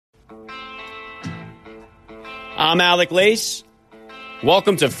I'm Alec Lace.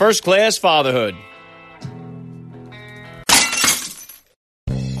 Welcome to First Class Fatherhood.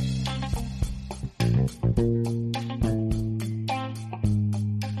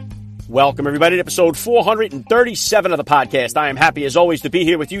 Welcome, everybody, to episode 437 of the podcast. I am happy, as always, to be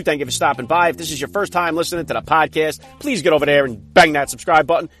here with you. Thank you for stopping by. If this is your first time listening to the podcast, please get over there and bang that subscribe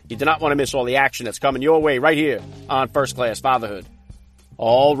button. You do not want to miss all the action that's coming your way right here on First Class Fatherhood.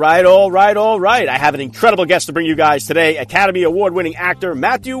 All right. I have an incredible guest to bring you guys today. Academy Award-winning actor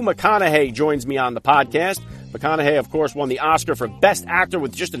Matthew McConaughey joins me on the podcast. McConaughey, of course, won the Oscar for Best Actor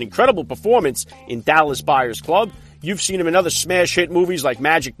with just an incredible performance in Dallas Buyers Club. You've seen him in other smash hit movies like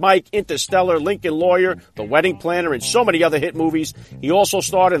Magic Mike, Interstellar, Lincoln Lawyer, The Wedding Planner, and so many other hit movies. He also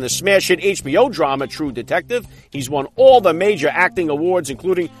starred in the smash hit HBO drama True Detective. He's won all the major acting awards,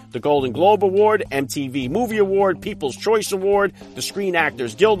 including the Golden Globe Award, MTV Movie Award, People's Choice Award, the Screen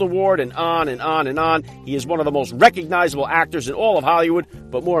Actors Guild Award, and on and on and on. He is one of the most recognizable actors in all of Hollywood,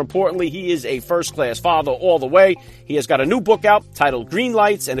 but more importantly, he is a first-class father all the way. He has got a new book out titled Green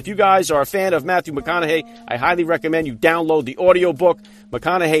Lights, and if you guys are a fan of Matthew McConaughey, I highly recommend you download the audiobook.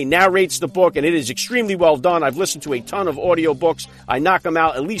 McConaughey narrates the book, and it is extremely well done. I've listened to a ton of audiobooks. I knock them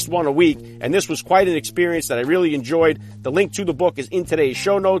out at least one a week, and this was quite an experience that I really enjoyed. The link to the book is in today's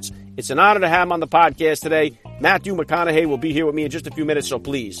show notes. It's an honor to have him on the podcast today. Matthew McConaughey will be here with me in just a few minutes, so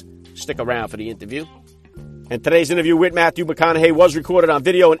please stick around for the interview. And today's interview with Matthew McConaughey was recorded on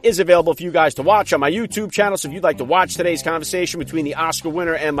video and is available for you guys to watch on my YouTube channel. So if you'd like to watch today's conversation between the Oscar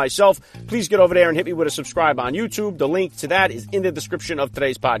winner and myself, please get over there and hit me with a subscribe on YouTube. The link to that is in the description of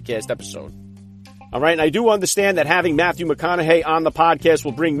today's podcast episode. All right, and I do understand that having Matthew McConaughey on the podcast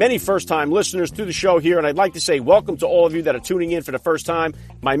will bring many first-time listeners to the show here, and I'd like to say welcome to all of you that are tuning in for the first time.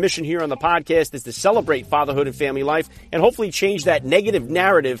 My mission here on the podcast is to celebrate fatherhood and family life and hopefully change that negative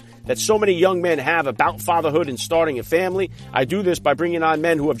narrative that so many young men have about fatherhood and starting a family. I do this by bringing on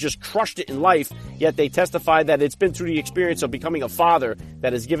men who have just crushed it in life, yet they testify that it's been through the experience of becoming a father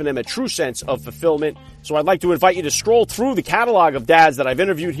that has given them a true sense of fulfillment. So I'd like to invite you to scroll through the catalog of dads that I've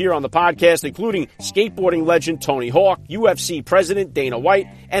interviewed here on the podcast, including skateboarding legend Tony Hawk, UFC president Dana White,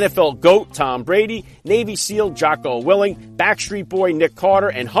 NFL GOAT Tom Brady, Navy SEAL Jocko Willing, Backstreet Boy Nick Carter,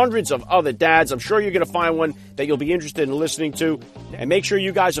 and hundreds of other dads. I'm sure you're going to find one that you'll be interested in listening to. And make sure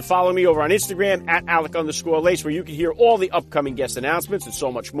you guys are following me over on Instagram at Alec_Lace, where you can hear all the upcoming guest announcements and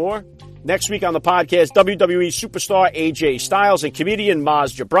so much more. Next week on the podcast, WWE superstar AJ Styles and comedian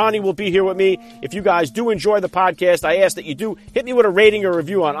Maz Jobrani will be here with me. If you guys do enjoy the podcast, I ask that you do hit me with a rating or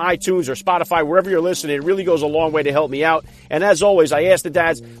review on iTunes or Spotify, wherever you're listening. It really goes a long way to help me out. And as always, I ask the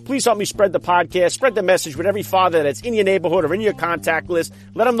dads, please help me spread the podcast, spread the message with every father that's in your neighborhood or in your contact list.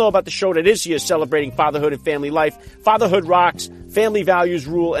 Let them know about the show that is here celebrating fatherhood and family life. Fatherhood rocks, family values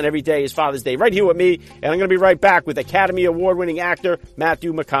rule, and every day is Father's Day. Right here with me, and I'm going to be right back with Academy Award-winning actor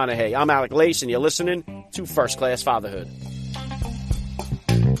Matthew McConaughey. I'm Alec Lace, and you're listening to First Class Fatherhood.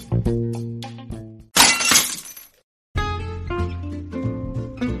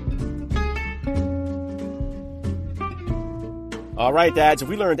 All right, dads, if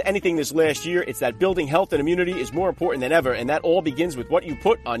we learned anything this last year, it's that building health and immunity is more important than ever, and that all begins with what you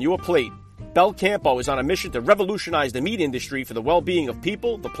put on your plate. Bel Campo is on a mission to revolutionize the meat industry for the well-being of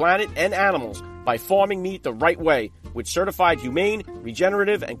people, the planet, and animals by farming meat the right way with certified humane,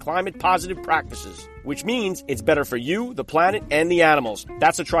 regenerative, and climate-positive practices, which means it's better for you, the planet, and the animals.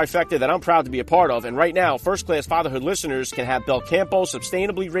 That's a trifecta that I'm proud to be a part of, and right now, First Class Fatherhood listeners can have Bel Campo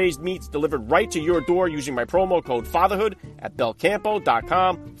sustainably raised meats delivered right to your door using my promo code FATHERHOOD at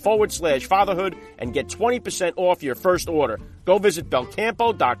belcampo.com/fatherhood and get 20% off your first order. Go visit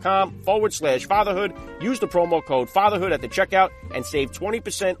belcampo.com/fatherhood, use the promo code FATHERHOOD at the checkout, and save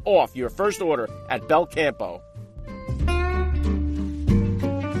 20% off your first order at Bel Campo.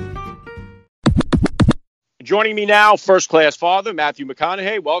 Joining me now, First Class Father Matthew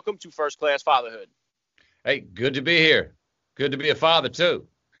McConaughey. Welcome to First Class Fatherhood. Hey, good to be here. Good to be a father, too.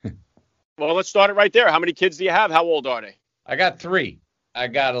 Well, let's start it right there. How many kids do you have? How old are they? I got 3. I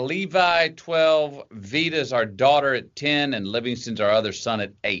got a Levi, 12, Vita's our daughter at 10, and Livingston's our other son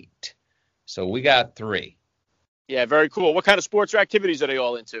at 8. So we got 3. Yeah, very cool. What kind of sports or activities are they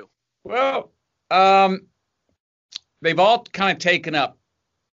all into? Well, they've all kind of taken up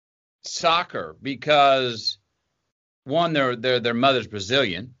soccer because, one, their mother's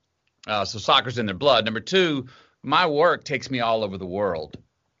Brazilian, so soccer's in their blood. Number 2, my work takes me all over the world.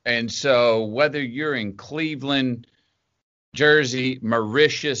 And so whether you're in Cleveland, Jersey,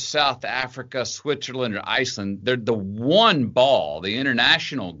 Mauritius, South Africa, Switzerland, or Iceland, the one ball, the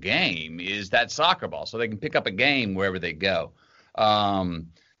international game, is that soccer ball. So they can pick up a game wherever they go.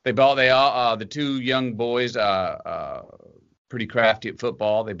 The two young boys, pretty crafty at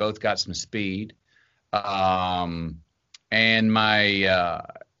football. They both got some speed. And my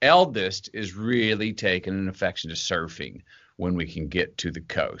eldest is really taking an affection to surfing when we can get to the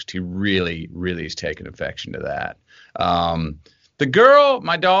coast. He really, really is taking affection to that. The girl,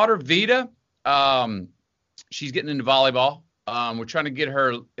 my daughter, Vita, she's getting into volleyball. We're trying to get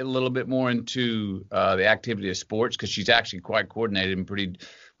her a little bit more into the activity of sports because she's actually quite coordinated and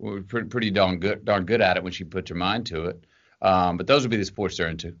pretty darn good at it when she puts her mind to it. But those would be the sports they're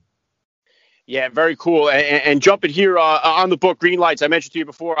into. Yeah, very cool. And jumping here on the book, Green Lights, I mentioned to you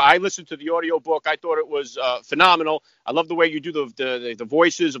before, I listened to the audio book. I thought it was phenomenal. I love the way you do the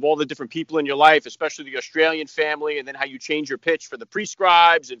voices of all the different people in your life, especially the Australian family, and then how you change your pitch for the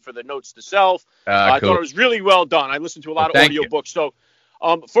prescribes and for the notes to self. I thought it was really well done. I listened to a lot of audio books. So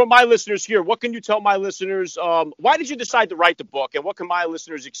for my listeners here, what can you tell my listeners? Why did you decide to write the book, and what can my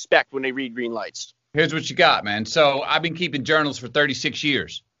listeners expect when they read Green Lights? Here's what you got, man. So I've been keeping journals for 36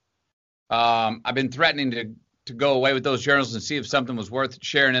 years. I've been threatening to go away with those journals and see if something was worth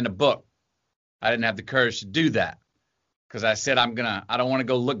sharing in a book. I didn't have the courage to do that because I said I don't want to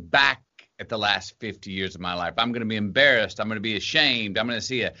go look back at the last 50 years of my life. I'm going to be embarrassed. I'm going to be ashamed. I'm going to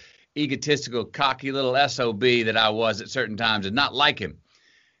see a egotistical, cocky little SOB that I was at certain times and not like him.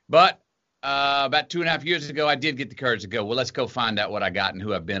 But about 2.5 years ago, I did get the courage to go, well, let's go find out what I got and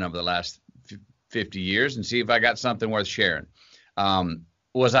who I've been over the last 50 years and see if I got something worth sharing.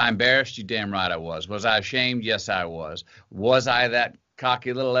 Was I embarrassed? You damn right I was. Was I ashamed? Yes, I was. Was I that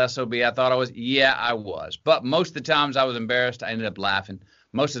cocky little SOB I thought I was? Yeah, I was. But most of the times I was embarrassed, I ended up laughing.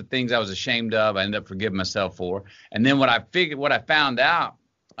 Most of the things I was ashamed of, I ended up forgiving myself for. And then what I found out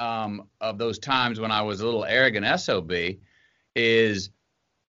of those times when I was a little arrogant SOB is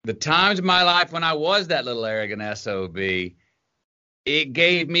the times in my life when I was that little arrogant SOB, it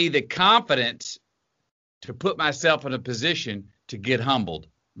gave me the confidence to put myself in a position to get humbled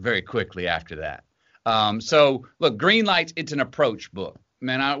very quickly after that. So look, Green Lights, it's an approach book.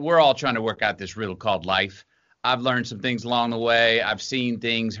 Man, we're all trying to work out this riddle called life. I've learned some things along the way. I've seen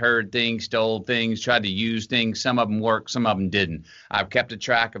things, heard things, stole things, tried to use things. Some of them worked, some of them didn't. I've kept a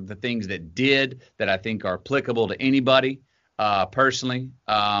track of the things that did that I think are applicable to anybody personally.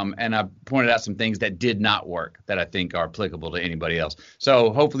 And I've pointed out some things that did not work that I think are applicable to anybody else.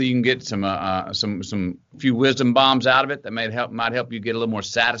 So hopefully you can get some few wisdom bombs out of it that might help you get a little more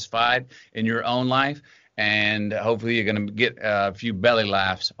satisfied in your own life. And hopefully you're going to get a few belly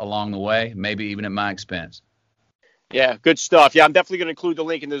laughs along the way, maybe even at my expense. Yeah, good stuff. Yeah, I'm definitely going to include the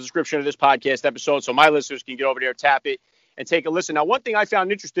link in the description of this podcast episode so my listeners can get over there, tap it, and take a listen. Now, one thing I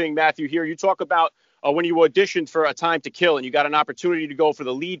found interesting, Matthew, here, you talk about when you auditioned for A Time to Kill and you got an opportunity to go for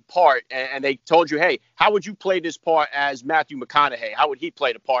the lead part, and they told you, hey, how would you play this part as Matthew McConaughey? How would he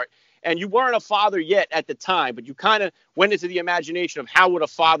play the part? And you weren't a father yet at the time, but you kind of went into the imagination of how would a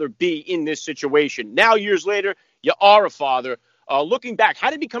father be in this situation. Now, years later, you are a father. Looking back, how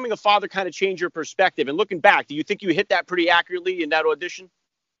did becoming a father kind of change your perspective? And looking back, do you think you hit that pretty accurately in that audition?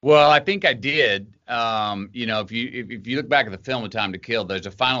 Well, I think I did. If you look back at the film A Time to Kill, there's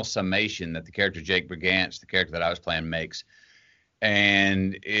a final summation that the character Jake Brigance, the character that I was playing, makes.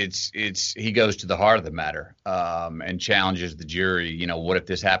 And he goes to the heart of the matter and challenges the jury. What if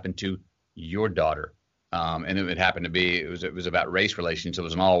this happened to your daughter? And it happened to be, it was about race relations. So it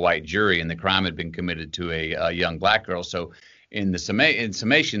was an all white jury and the crime had been committed to a young black girl. So in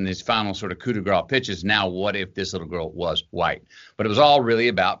summation, this final sort of coup de grace pitch is now, what if this little girl was white? But it was all really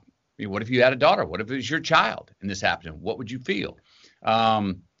about, what if you had a daughter? What if it was your child and this happened? What would you feel?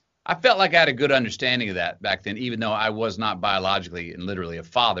 I felt like I had a good understanding of that back then, even though I was not biologically and literally a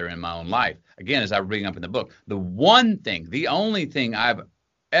father in my own life. Again, as I bring up in the book, the only thing I've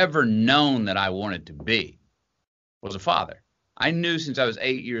ever known that I wanted to be was a father. I knew since I was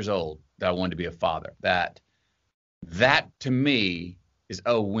 8 years old that I wanted to be a father. That to me is,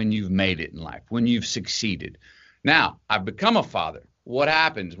 when you've made it in life, when you've succeeded. Now, I've become a father. What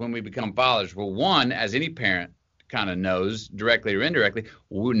happens when we become fathers? Well, one, as any parent kind of knows, directly or indirectly,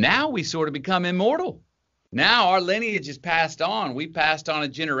 now we sort of become immortal. Now our lineage is passed on. We passed on a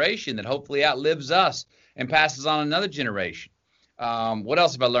generation that hopefully outlives us and passes on another generation. What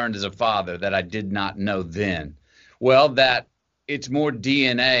else have I learned as a father that I did not know then? Well, that it's more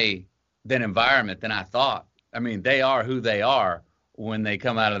DNA than environment than I thought. I mean, they are who they are when they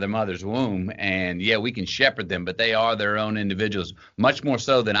come out of their mother's womb. And yeah, we can shepherd them, but they are their own individuals, much more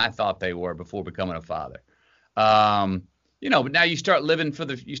so than I thought they were before becoming a father. But now you start living for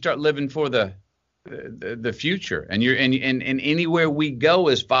the future, and and anywhere we go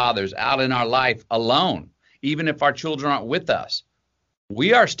as fathers out in our life alone, even if our children aren't with us,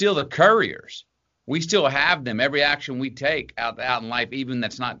 we are still the couriers. We still have them. Every action we take out in life, even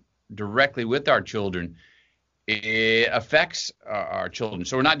that's not directly with our children, it affects our children.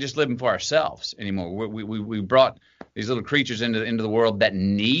 So we're not just living for ourselves anymore. We brought these little creatures into the world that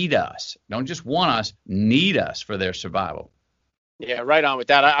need us, don't just want us, need us for their survival. Yeah, right on with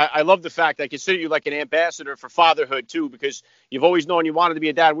that. I love the fact that I consider you like an ambassador for fatherhood, too, because you've always known you wanted to be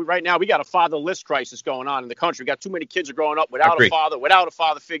a dad. Right now, we got a fatherless crisis going on in the country. We got too many kids are growing up without a father, without a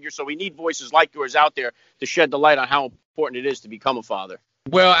father figure. So we need voices like yours out there to shed the light on how important it is to become a father.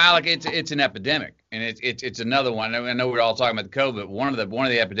 Well, Alec, it's an epidemic, and it's another one. I know we're all talking about the COVID, but one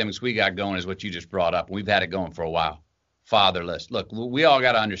of the epidemics we got going is what you just brought up. We've had it going for a while. Fatherless. Look, we all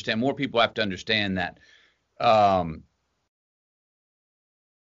got to understand. More people have to understand that.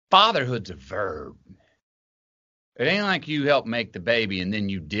 Fatherhood's a verb. It ain't like you helped make the baby and then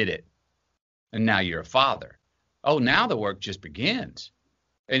you did it, and now you're a father. Oh, now the work just begins.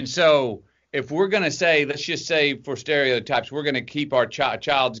 And so if we're going to say, let's just say for stereotypes, we're going to keep our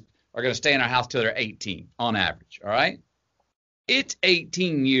child are going to stay in our house till they're 18 on average, all right? It's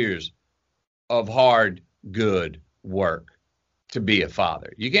 18 years of hard, good work to be a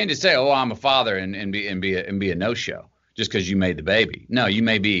father. You can't just say, oh, I'm a father and be a no-show just because you made the baby. No, you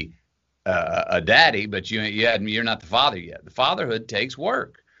may be a daddy, but you're not the father yet. The fatherhood takes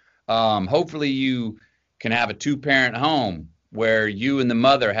work. Hopefully you can have a 2-parent home where you and the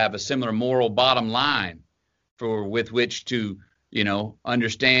mother have a similar moral bottom line with which to,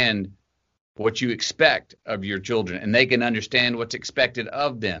 understand what you expect of your children, and they can understand what's expected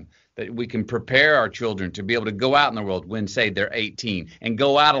of them. That we can prepare our children to be able to go out in the world when, say, they're 18 and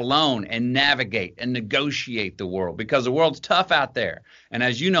go out alone and navigate and negotiate the world, because the world's tough out there. And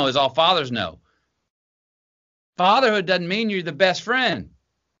as you know, as all fathers know, fatherhood doesn't mean you're the best friend.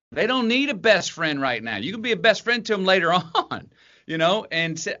 They don't need a best friend right now. You can be a best friend to them later on,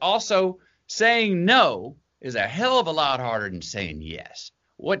 and also saying no is a hell of a lot harder than saying yes.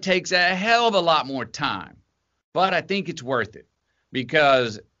 What takes a hell of a lot more time, but I think it's worth it,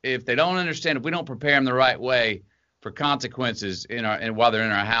 because if they don't understand, if we don't prepare them the right way for consequences while they're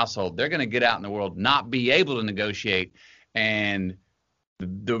in our household, they're going to get out in the world, not be able to negotiate. And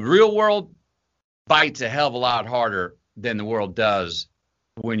the real world bites a hell of a lot harder than the world does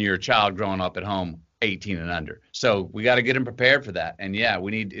when you're a child growing up at home, 18 and under. So we got to get them prepared for that. And yeah, we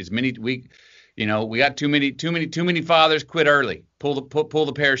need as many, we got too many fathers quit early, pull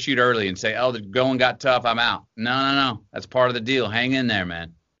the parachute early and say, oh, the going got tough, I'm out. No. That's part of the deal. Hang in there,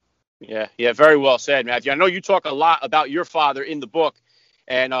 man. Yeah, very well said, Matthew. I know you talk a lot about your father in the book,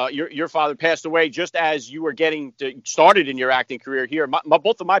 and your father passed away just as you were getting started in your acting career here.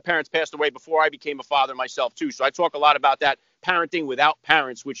 Both of my parents passed away before I became a father myself, too. So I talk a lot about that, parenting without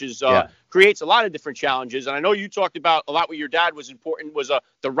parents, which is creates a lot of different challenges. And I know you talked about a lot what your dad was important was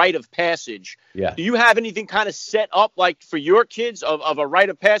the rite of passage. Yeah. Do you have anything kind of set up like for your kids of a rite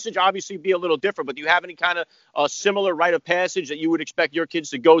of passage? Obviously be a little different, but do you have any kind of similar rite of passage that you would expect your kids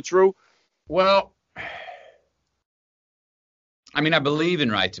to go through? Well, I mean, I believe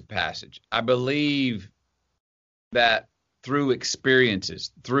in rites of passage. I believe that through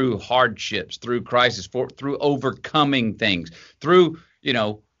experiences, through hardships, through crisis, through overcoming things, through,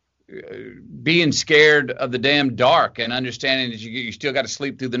 being scared of the damn dark and understanding that you still got to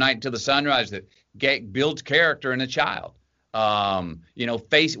sleep through the night until the sunrise, that builds character in a child. We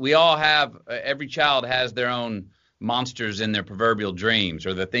all have, every child has their own monsters in their proverbial dreams,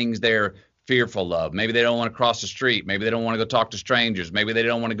 or the things they're fearful of. Maybe they don't want to cross the street. Maybe they don't want to go talk to strangers. Maybe they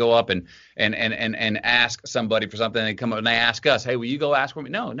don't want to go up and ask somebody for something. They come up and they ask us, hey, will you go ask for me?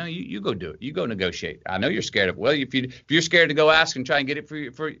 No, you go do it. You go negotiate. I know you're scared of it. Well, if you're scared to go ask and try and get it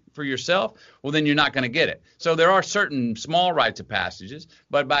for yourself, well, then you're not going to get it. So there are certain small rites of passages,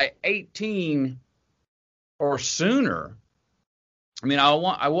 but by 18 or sooner, I mean, I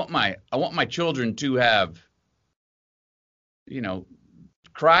want my children to have,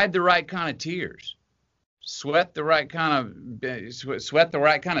 cried the right kind of tears, sweat the right kind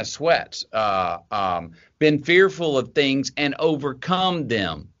of sweats, been fearful of things and overcome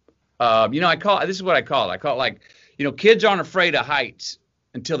them. This is what I call it. I call it like, kids aren't afraid of heights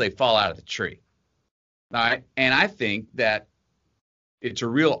until they fall out of the tree. All right. And I think that it's a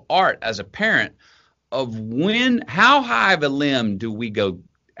real art as a parent of how high of a limb do we go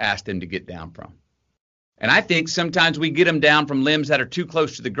ask them to get down from? And I think sometimes we get them down from limbs that are too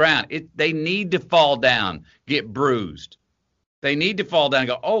close to the ground. They need to fall down, get bruised. They need to fall down and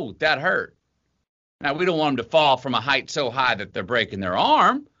go, oh, that hurt. Now, we don't want them to fall from a height so high that they're breaking their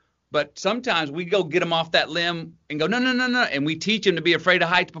arm. But sometimes we go get them off that limb and go, no. And we teach them to be afraid of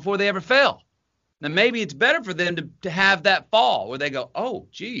heights before they ever fell. Now, maybe it's better for them to have that fall where they go, oh,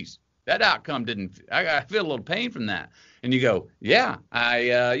 geez, that outcome I feel a little pain from that. And you go, yeah,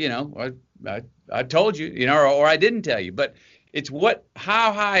 I told you, or I didn't tell you. But it's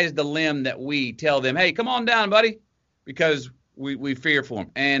how high is the limb that we tell them, hey, come on down, buddy, because we fear for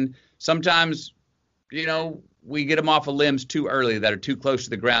them. And sometimes, we get them off of limbs too early that are too close to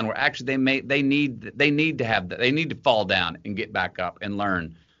the ground, where actually they need to fall down and get back up and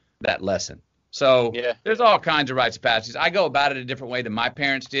learn that lesson. So There's all kinds of rites of passage. I go about it a different way than my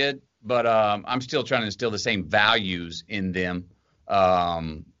parents did, but I'm still trying to instill the same values in them.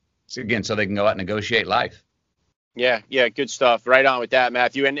 So they can go out and negotiate life. Yeah, good stuff. Right on with that,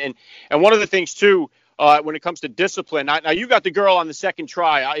 Matthew. And one of the things too, when it comes to discipline, now you got the girl on the second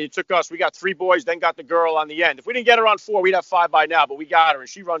try. It took us. We got 3 boys, then got the girl on the end. If we didn't get her on 4, we'd have 5 by now. But we got her, and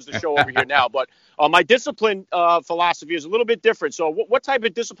she runs the show over here now. But my discipline philosophy is a little bit different. So, what type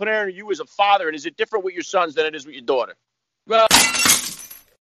of disciplinarian are you as a father, and is it different with your sons than it is with your daughter? Well.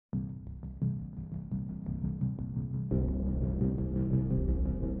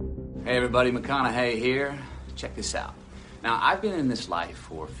 Hey everybody, McConaughey here. Check this out. Now, I've been in this life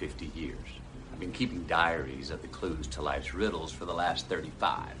for 50 years. I've been keeping diaries of the clues to life's riddles for the last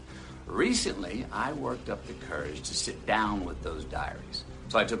 35. Recently, I worked up the courage to sit down with those diaries.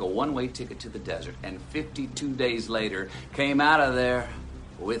 So I took a one-way ticket to the desert, and 52 days later, came out of there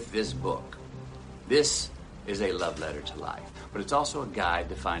with this book. This is a love letter to life, but it's also a guide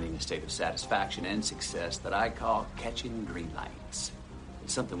to finding a state of satisfaction and success that I call Catching Green Lights.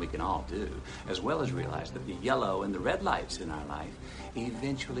 It's something we can all do, as well as realize that the yellow and the red lights in our life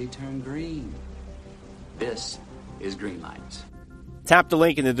eventually turn green. This is Green Lights. Tap the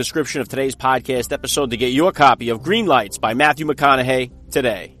link in the description of today's podcast episode to get your copy of Green Lights by Matthew McConaughey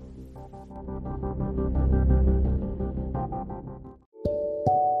today.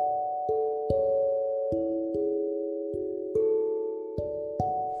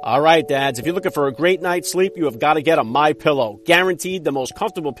 All right, dads, if you're looking for a great night's sleep, you have got to get a MyPillow. Guaranteed the most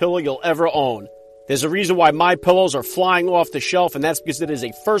comfortable pillow you'll ever own. There's a reason why MyPillows are flying off the shelf, and that's because it is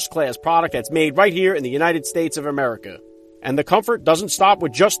a first-class product that's made right here in the United States of America. And the comfort doesn't stop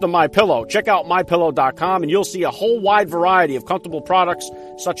with just the MyPillow. Check out MyPillow.com and you'll see a whole wide variety of comfortable products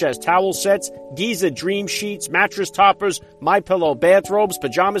such as towel sets, Giza Dream Sheets, mattress toppers, MyPillow bathrobes,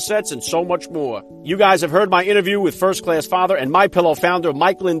 pajama sets, and so much more. You guys have heard my interview with First Class Father and MyPillow founder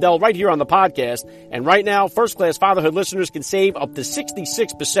Mike Lindell right here on the podcast. And right now, First Class Fatherhood listeners can save up to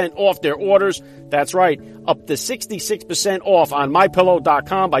 66% off their orders. That's right, up to 66% off on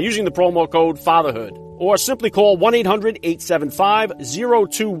MyPillow.com by using the promo code FATHERHOOD. Or simply call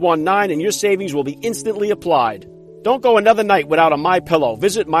 1-800-875-0219 and your savings will be instantly applied. Don't go another night without a MyPillow.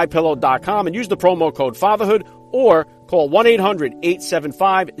 Visit MyPillow.com and use the promo code FATHERHOOD or call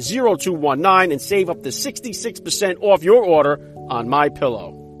 1-800-875-0219 and save up to 66% off your order on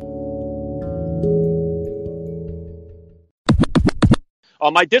MyPillow.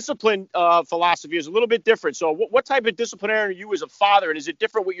 My discipline philosophy is a little bit different. So what type of disciplinarian are you as a father, and is it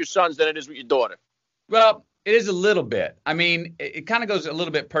different with your sons than it is with your daughter? Well, it is a little bit. I mean, it kind of goes a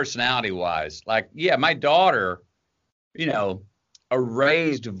little bit personality-wise. Like, yeah, my daughter, a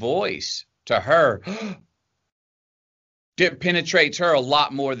raised voice to her penetrates her a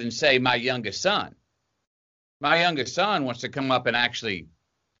lot more than, say, my youngest son. My youngest son wants to come up and actually,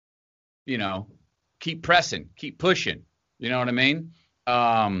 keep pressing, keep pushing. You know what I mean?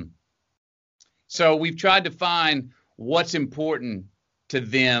 So we've tried to find what's important to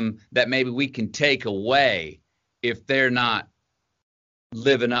them that maybe we can take away if they're not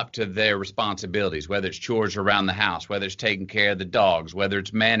living up to their responsibilities, whether it's chores around the house, whether it's taking care of the dogs, whether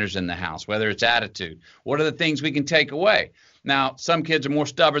it's manners in the house, whether it's attitude. What are the things we can take away? Now, some kids are more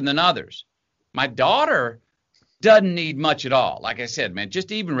stubborn than others. My daughter doesn't need much at all. Like I said, man,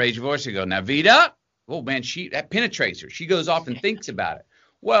 just even raise your voice and go, now, Vida, oh, man, that penetrates her. She goes off and thinks about it.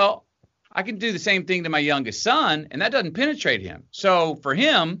 Well, I can do the same thing to my youngest son, and that doesn't penetrate him. So for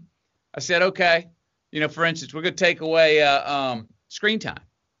him, I said, okay, for instance, we're going to take away screen time.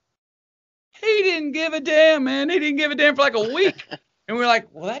 He didn't give a damn, man. He didn't give a damn for like a week. And we're like,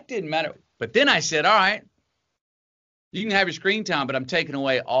 well, that didn't matter. But then I said, all right, you can have your screen time, but I'm taking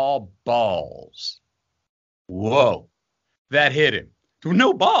away all balls. Whoa, that hit him.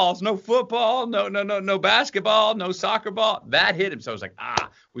 No balls, no football, no basketball, no soccer ball. That hit him. So I was like,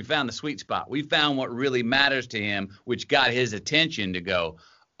 we found the sweet spot. We found what really matters to him, which got his attention to go,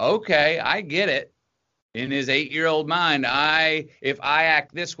 okay, I get it. In his 8-year-old mind, if I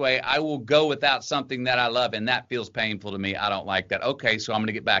act this way, I will go without something that I love, and that feels painful to me. I don't like that. Okay, so I'm going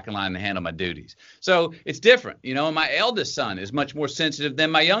to get back in line and handle my duties. So it's different. My eldest son is much more sensitive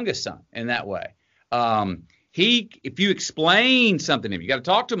than my youngest son in that way. If you explain something to him, you got to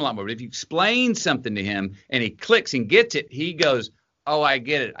talk to him a lot more. But if you explain something to him and he clicks and gets it, he goes, "Oh, I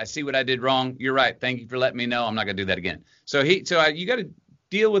get it. I see what I did wrong. You're right. Thank you for letting me know. I'm not going to do that again." So you got to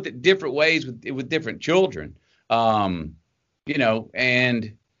deal with it different ways with different children. My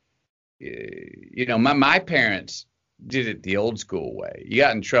parents did it the old school way. You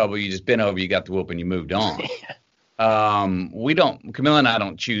got in trouble, you just bent over, you got the whoop, and you moved on. Camilla and I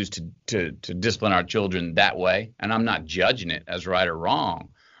don't choose to discipline our children that way, and I'm not judging it as right or wrong,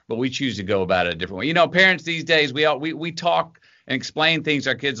 but we choose to go about it a different way. Parents these days, we talk and explain things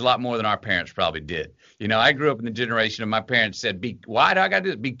to our kids a lot more than our parents probably did. I grew up in the generation of my parents said, "Why do I got to do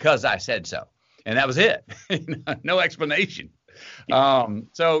this?" Because I said so, and that was it. No explanation. I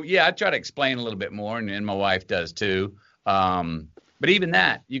try to explain a little bit more, and my wife does too. But even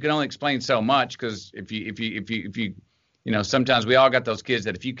that, you can only explain so much, because if you sometimes we all got those kids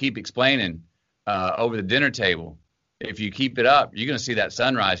that if you keep explaining over the dinner table, if you keep it up, you're going to see that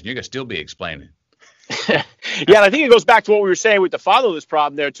sunrise and you're going to still be explaining. Yeah, and I think it goes back to what we were saying with the fatherless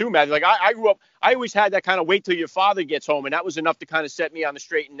problem there too, Matthew. Like I grew up, I always had that kind of wait till your father gets home, and that was enough to kind of set me on the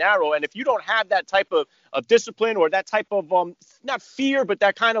straight and narrow. And if you don't have that type of discipline, or that type of not fear, but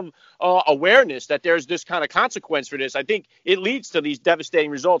that kind of awareness that there's this kind of consequence for this, I think it leads to these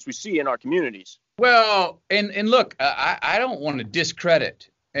devastating results we see in our communities. Well, and look, I don't want to discredit,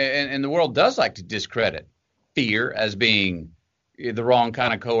 and the world does like to discredit fear as being the wrong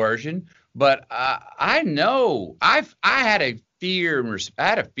kind of coercion. But I know I had a fear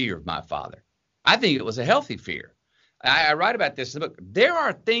of my father. I think it was a healthy fear. I write about this in the book. There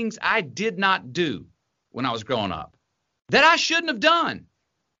are things I did not do when I was growing up that I shouldn't have done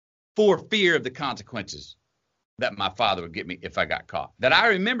for fear of the consequences that my father would get me if I got caught. That I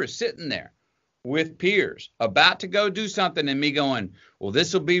remember sitting there with peers about to go do something and me going, "Well,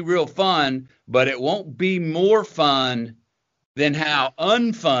 this will be real fun, but it won't be more fun than how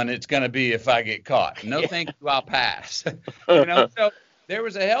unfun it's going to be if I get caught. No, thank you, I'll pass." So there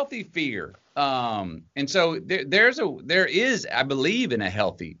was a healthy fear. And so there is, I believe, in a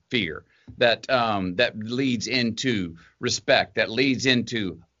healthy fear that leads into respect, that leads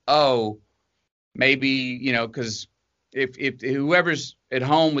into, maybe, because if whoever's at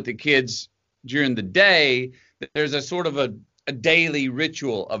home with the kids during the day, there's a sort of a daily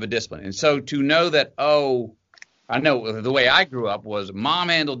ritual of a discipline. And so to know that, I know the way I grew up was mom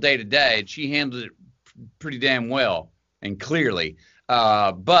handled day to day, and she handled it pretty damn well and clearly.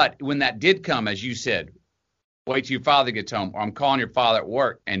 But when that did come, as you said, wait till your father gets home, or I'm calling your father at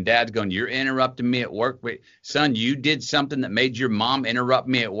work, and dad's going, "You're interrupting me at work. Wait, son, you did something that made your mom interrupt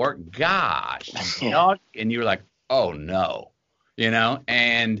me at work. Gosh." And you were like, "Oh no,"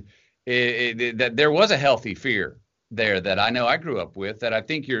 and that there was a healthy fear there that I know I grew up with, that I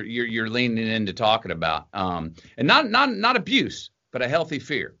think you're leaning into talking about, and not abuse, but a healthy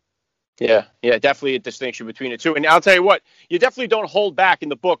fear. Yeah, definitely a distinction between the two. And I'll tell you what, you definitely don't hold back in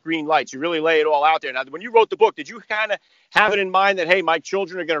the book, Green Lights. You really lay it all out there. Now, when you wrote the book, did you kind of have it in mind that, hey, my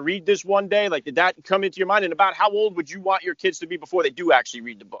children are going to read this one day? Like, did that come into your mind? And about how old would you want your kids to be before they do actually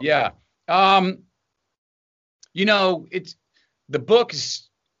read the book? Yeah. It's the book is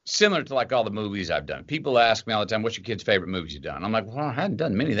similar to like all the movies I've done. People ask me all the time, "What's your kids' favorite movies you've done?" I'm like, "Well, I hadn't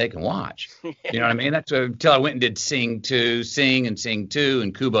done many they can watch." You know what I mean? That's until I went and did Sing 2,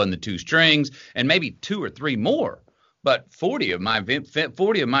 and Kubo and the Two Strings, and maybe 2 or 3 more. But 40 of my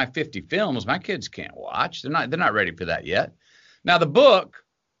 50 films, my kids can't watch. They're not ready for that yet. Now the book,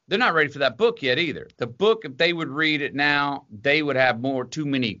 they're not ready for that book yet either. The book, if they would read it now, they would have too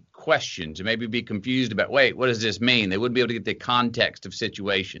many questions and maybe be confused about, wait, what does this mean? They wouldn't be able to get the context of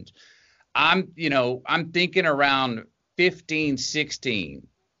situations. I'm thinking around 15, 16,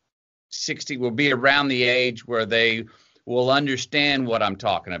 60 will be around the age where they will understand what I'm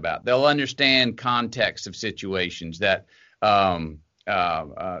talking about. They'll understand context of situations, that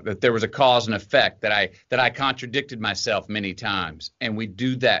that there was a cause and effect, that I contradicted myself many times, and we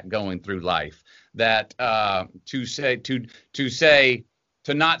do that going through life. That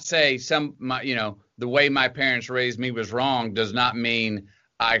to not say the way my parents raised me was wrong does not mean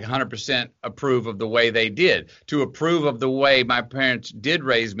I 100% approve of the way they did. To approve of the way my parents did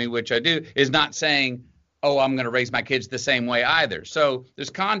raise me, which I do, is not saying, I'm going to raise my kids the same way either. So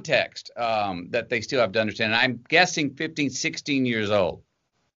there's context that they still have to understand. And I'm guessing 15, 16 years old.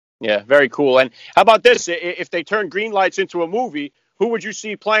 Yeah, very cool. And how about this? If they turn Green Lights into a movie, who would you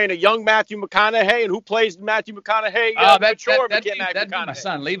see playing a young Matthew McConaughey, and who plays Matthew McConaughey? That'd be my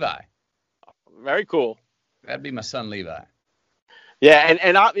son, Levi. Very cool. That'd be my son, Levi. Yeah,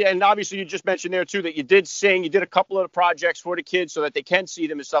 and obviously you just mentioned there, too, that you did sing. You did a couple of projects for the kids so that they can see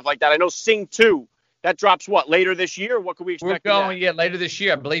them and stuff like that. I know Sing 2 That drops what, later this year? What can we expect? We're going, later this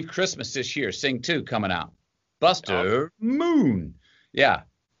year. I believe Christmas this year. Sing 2 coming out. Buster Moon. Yeah.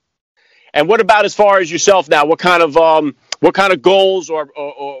 And what about as far as yourself now? What kind of goals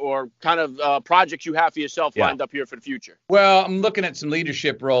or kind of projects you have for yourself lined up here for the future? Well, I'm looking at some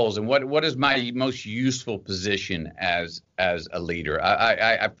leadership roles and what is my most useful position as a leader.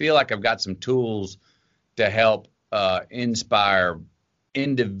 I feel like I've got some tools to help inspire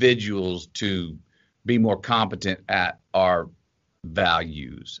individuals to be more competent at our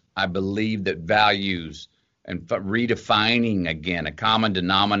values. I believe that values and redefining again a common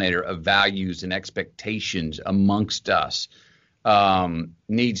denominator of values and expectations amongst us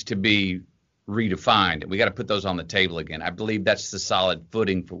needs to be redefined. We got to put those on the table again. I believe that's the solid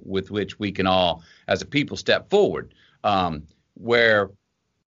footing with which we can all, as a people, step forward. Where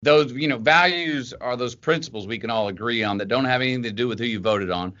those, values are those principles we can all agree on that don't have anything to do with who you voted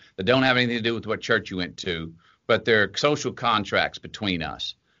on, that don't have anything to do with what church you went to, but they're social contracts between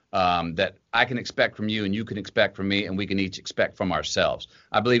us. That I can expect from you and you can expect from me and we can each expect from ourselves.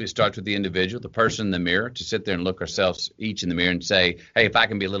 I believe it starts with the individual, the person in the mirror, to sit there and look ourselves each in the mirror and say, hey, if I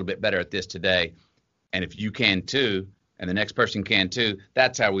can be a little bit better at this today, and if you can too, and the next person can too,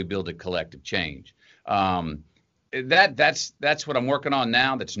 that's how we build a collective change. That's what I'm working on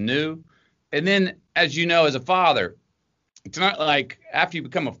now. That's new. And then, as you know, as a father, it's not like after you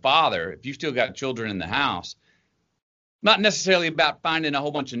become a father, if you still got children in the house, not necessarily about finding a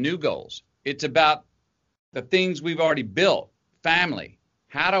whole bunch of new goals. It's about the things we've already built, family.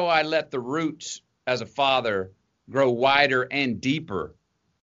 How do I let the roots as a father grow wider and deeper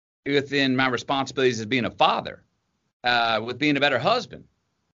within my responsibilities as being a father, with being a better husband?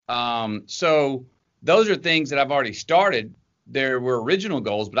 So those are things that I've already started. There were original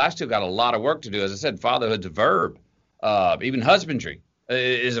goals, but I still got a lot of work to do. As I said, fatherhood's a verb. Even husbandry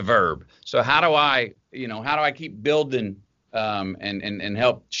is a verb. So how do I keep building and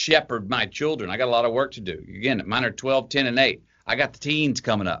help shepherd my children? I got a lot of work to do. Again, mine are 12, 10, and 8. I got the teens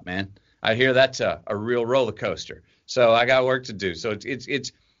coming up, man. I hear that's a real roller coaster. So I got work to do. So it's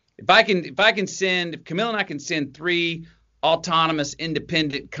if Camille and I can send 3 autonomous,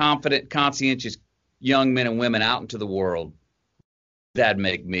 independent, confident, conscientious young men and women out into the world, that'd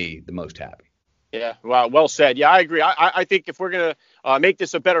make me the most happy. Yeah, well said. Yeah, I agree. I think if we're going to make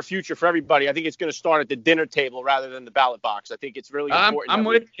this a better future for everybody, I think it's going to start at the dinner table rather than the ballot box. I think it's really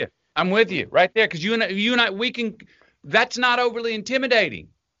important. I'm with you right there, because you and I, we can. That's not overly intimidating.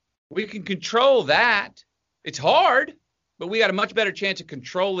 We can control that. It's hard, but we got a much better chance of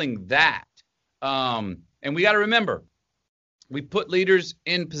controlling that. And we got to remember, we put leaders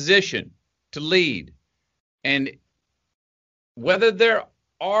in position to lead, and whether there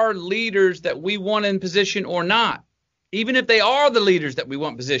are leaders that we want in position or not, even if they are the leaders that we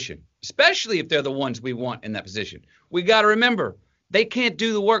want in position, especially if they're the ones we want in that position, we got to remember they can't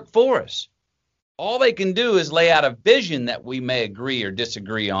do the work for us. All they can do is lay out a vision that we may agree or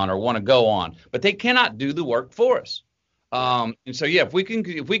disagree on or want to go on, but they cannot do the work for us. And so, yeah, if we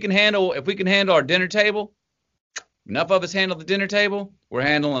can handle our dinner table, enough of us handle the dinner table, we're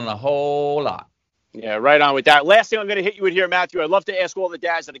handling a whole lot. Yeah, right on with that. Last thing I'm going to hit you with here, Matthew, I'd love to ask all the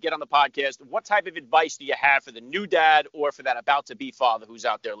dads that get on the podcast, what type of advice do you have for the new dad or for that about-to-be father who's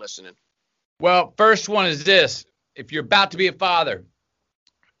out there listening? Well, first one is this. If you're about to be a father,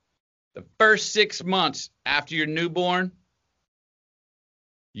 the first 6 months after your newborn,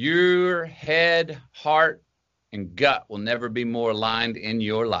 your head, heart, and gut will never be more aligned in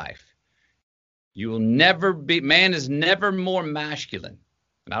your life. Man is never more masculine.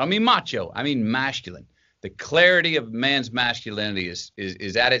 And I don't mean macho, I mean masculine. The clarity of man's masculinity is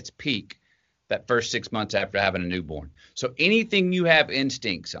at its peak that first 6 months after having a newborn. So anything you have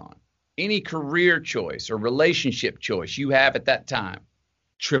instincts on, any career choice or relationship choice you have at that time,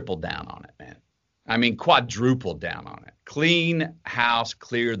 triple down on it, man. I mean, quadruple down on it. Clean house,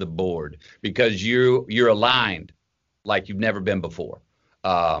 clear the board, because you're aligned like you've never been before.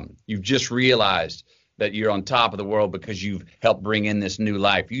 You've just realized that you're on top of the world because you've helped bring in this new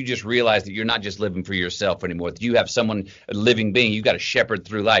life. You just realize that you're not just living for yourself anymore. You have someone, a living being, you got to shepherd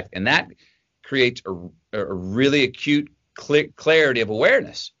through life. And that creates a really acute clarity of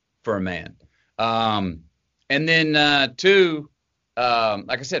awareness for a man. And then 2,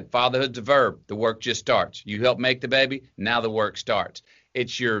 like I said, fatherhood's a verb. The work just starts. You help make the baby. Now the work starts.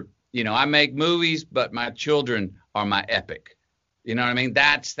 It's I make movies, but my children are my epic. You know what I mean?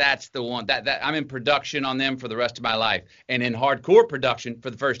 That's the one that I'm in production on them for the rest of my life, and in hardcore production for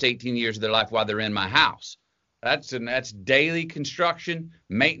the first 18 years of their life while they're in my house. That's daily construction,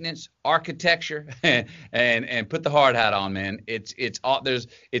 maintenance, architecture, and put the hard hat on, man. It's hard.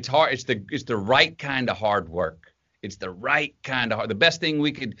 It's the right kind of hard work. It's the right kind of hard. The best thing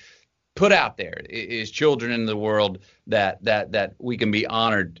we could put out there is children in the world that we can be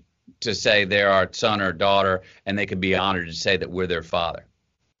honored to say they're our son or daughter, and they can be honored to say that we're their father.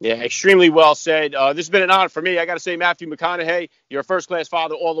 Yeah, extremely well said. This has been an honor for me. I got to say, Matthew McConaughey, you're a first-class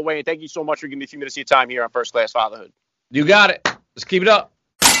father all the way, and thank you so much for giving me a few minutes of your time here on First Class Fatherhood. You got it. Let's keep it up.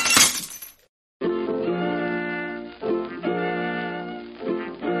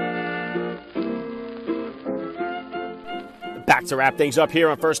 Back to wrap things up here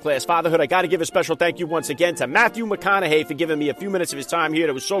on First Class Fatherhood. I got to give a special thank you once again to Matthew McConaughey for giving me a few minutes of his time here.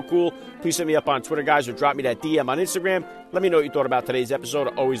 That was so cool. Please hit me up on Twitter, guys, or drop me that DM on Instagram. Let me know what you thought about today's episode.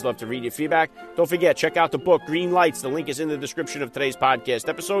 I always love to read your feedback. Don't forget, check out the book, Green Lights. The link is in the description of today's podcast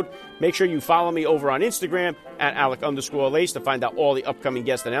episode. Make sure you follow me over on Instagram at Alec_Lace to find out all the upcoming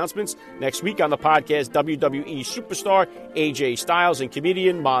guest announcements. Next week on the podcast, WWE superstar AJ Styles and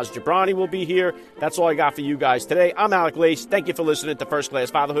comedian Maz Jobrani will be here. That's all I got for you guys today. I'm Alec Lace. Thank you for listening to First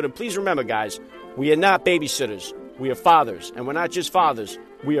Class Fatherhood. And please remember, guys, we are not babysitters. We are fathers. And we're not just fathers.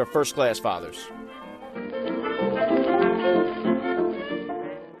 We are first-class fathers.